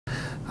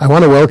I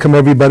want to welcome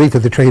everybody to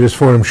the Traders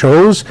Forum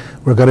shows.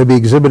 We're going to be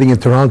exhibiting in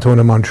Toronto and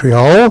in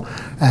Montreal.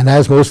 And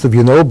as most of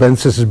you know,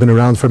 Bensus has been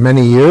around for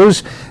many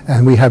years,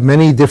 and we have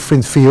many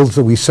different fields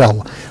that we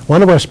sell.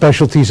 One of our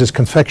specialties is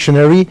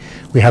confectionery.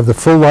 We have the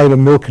full line of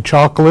Milka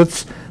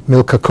chocolates,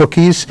 Milka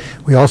cookies.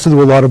 We also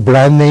do a lot of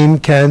brand name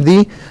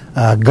candy,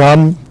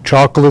 gum,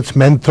 chocolates,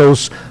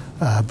 Mentos,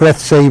 breath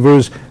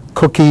savers,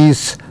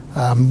 cookies.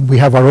 We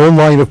have our own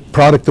line of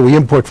product that we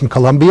import from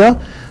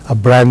Colombia, a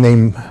brand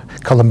name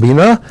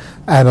Colombina,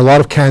 and a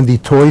lot of candy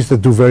toys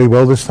that do very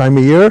well this time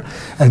of year,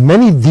 and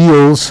many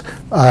deals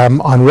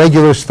on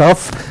regular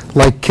stuff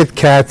like Kit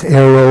Kat,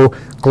 Aero,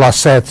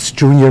 Glossettes,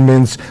 Junior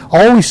Mints,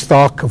 always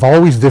stock of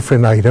always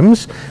different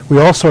items. We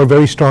also are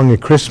very strong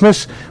at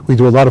Christmas. We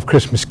do a lot of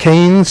Christmas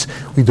canes.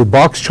 We do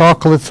box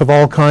chocolates of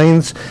all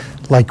kinds,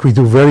 like we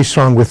do very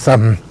strong with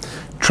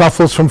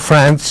truffles from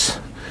France,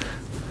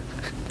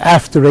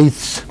 After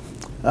Eights,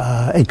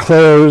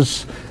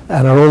 eclairs,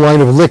 and our own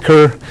line of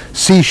liquor,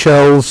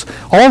 seashells,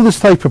 all this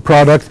type of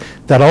product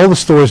that all the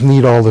stores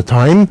need all the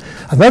time.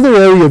 Another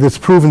area that's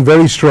proven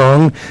very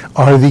strong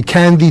are the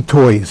candy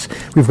toys.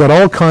 We've got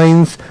all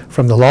kinds,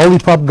 from the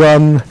lollipop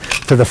gun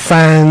to the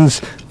fans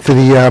to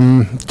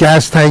the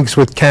gas tanks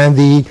with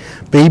candy,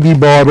 baby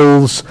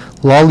bottles,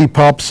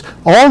 lollipops.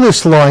 All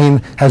this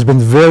line has been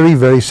very,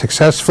 very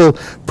successful.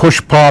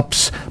 Push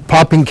pops,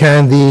 popping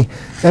candy,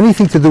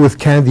 anything to do with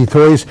candy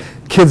toys.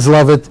 Kids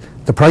love it.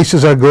 The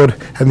prices are good,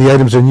 and the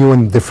items are new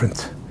and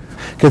different.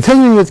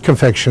 Continuing with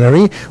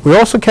confectionery, we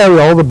also carry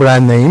all the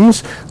brand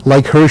names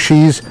like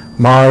Hershey's,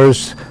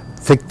 Mars,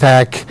 Tic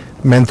Tac,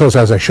 Mentos,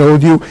 as I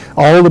showed you,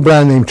 all the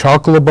brand name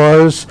chocolate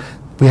bars.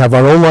 We have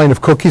our own line of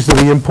cookies that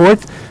we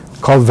import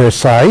called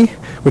Versailles,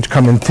 which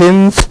come in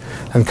tins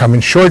and come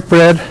in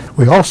shortbread.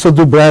 We also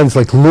do brands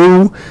like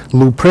Lou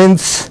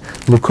Prince,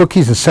 Lou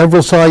cookies in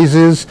several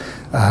sizes,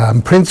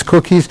 Prince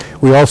cookies.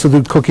 We also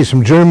do cookies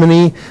from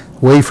Germany,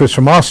 wafers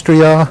from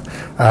Austria,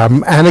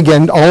 and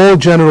again, all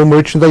general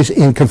merchandise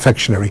in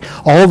confectionery.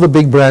 All the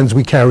big brands,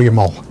 we carry them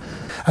all.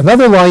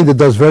 Another line that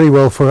does very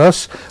well for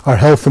us are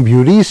health and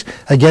beauties.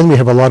 Again, we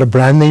have a lot of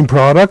brand name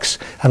products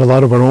and a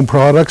lot of our own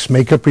products,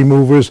 makeup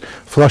removers,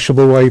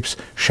 flushable wipes,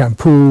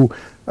 shampoo,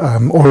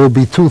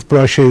 Oral-B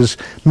toothbrushes,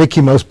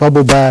 Mickey Mouse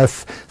bubble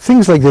bath,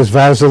 things like this,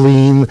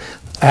 Vaseline,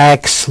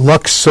 Axe,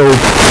 Lux soap,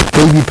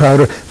 baby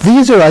powder.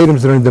 These are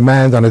items that are in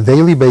demand on a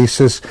daily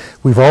basis.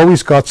 We've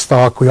always got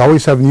stock. We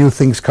always have new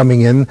things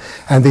coming in,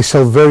 and they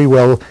sell very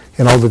well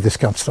in all the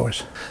discount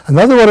stores.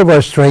 Another one of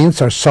our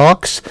strengths are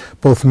socks,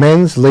 both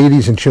men's,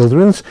 ladies, and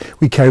children's.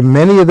 We carry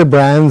many of the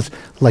brands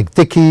like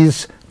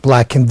Dickies,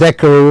 Black &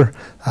 Decker,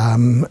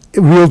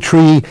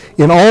 Realtree,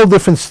 in all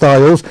different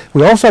styles.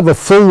 We also have a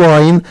full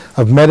line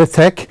of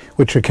Meditech,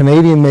 which are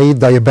Canadian-made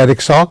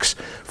diabetic socks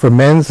for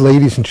men's,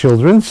 ladies, and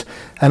children's.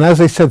 And as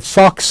I said,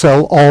 socks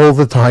sell all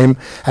the time,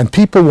 and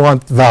people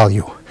want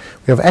value.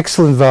 We have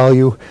excellent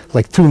value,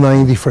 like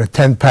 $2.90 for a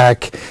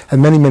 10-pack,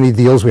 and many, many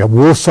deals. We have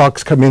wool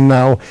socks come in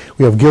now.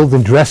 We have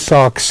Gildan dress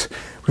socks.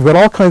 We've got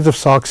all kinds of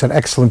socks at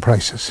excellent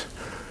prices.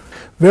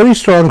 Very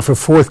strong for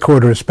fourth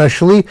quarter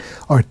especially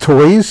are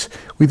toys.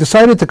 We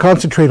decided to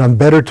concentrate on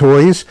better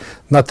toys,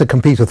 not to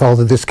compete with all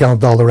the discount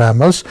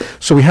Dollaramas.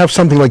 So we have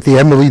something like the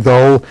Emily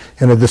doll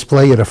in a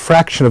display at a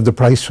fraction of the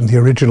price from the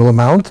original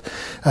amount.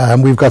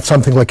 We've got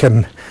something like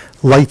a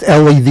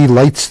LED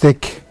light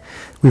stick.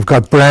 We've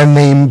got brand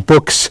name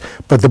books,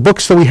 but the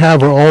books that we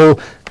have are all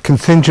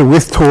contingent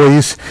with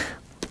toys.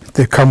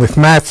 They come with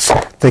mats,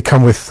 they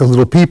come with the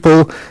little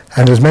people,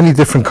 and there's many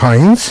different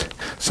kinds.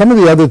 Some of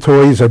the other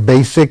toys are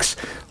basics,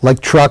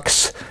 like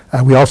trucks.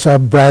 We also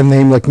have brand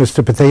name like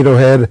Mr. Potato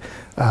Head,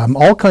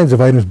 all kinds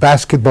of items,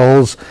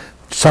 basketballs,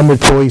 summer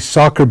toys,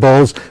 soccer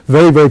balls,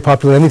 very, very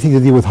popular. Anything to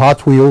do with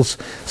Hot Wheels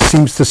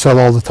seems to sell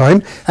all the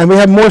time. And we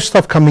have more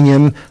stuff coming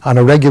in on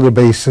a regular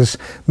basis,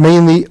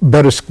 mainly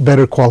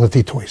better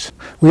quality toys.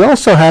 We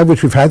also have,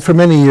 which we've had for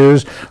many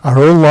years, our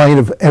own line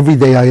of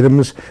everyday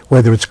items,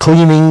 whether it's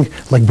cleaning,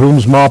 like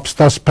brooms, mops,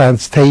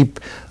 dustpans, tape,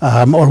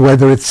 or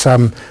whether it's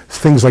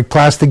things like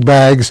plastic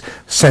bags,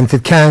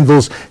 scented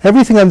candles,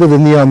 everything under the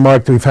neon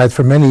mark that we've had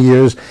for many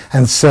years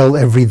and sell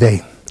every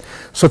day.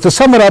 So to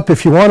sum it up,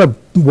 if you want a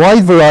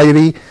wide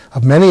variety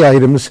of many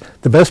items,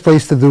 the best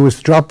place to do is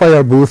to drop by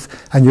our booth,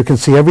 and you can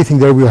see everything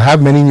there. We'll have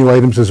many new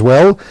items as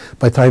well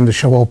by the time the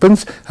show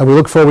opens, and we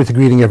look forward to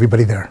greeting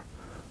everybody there.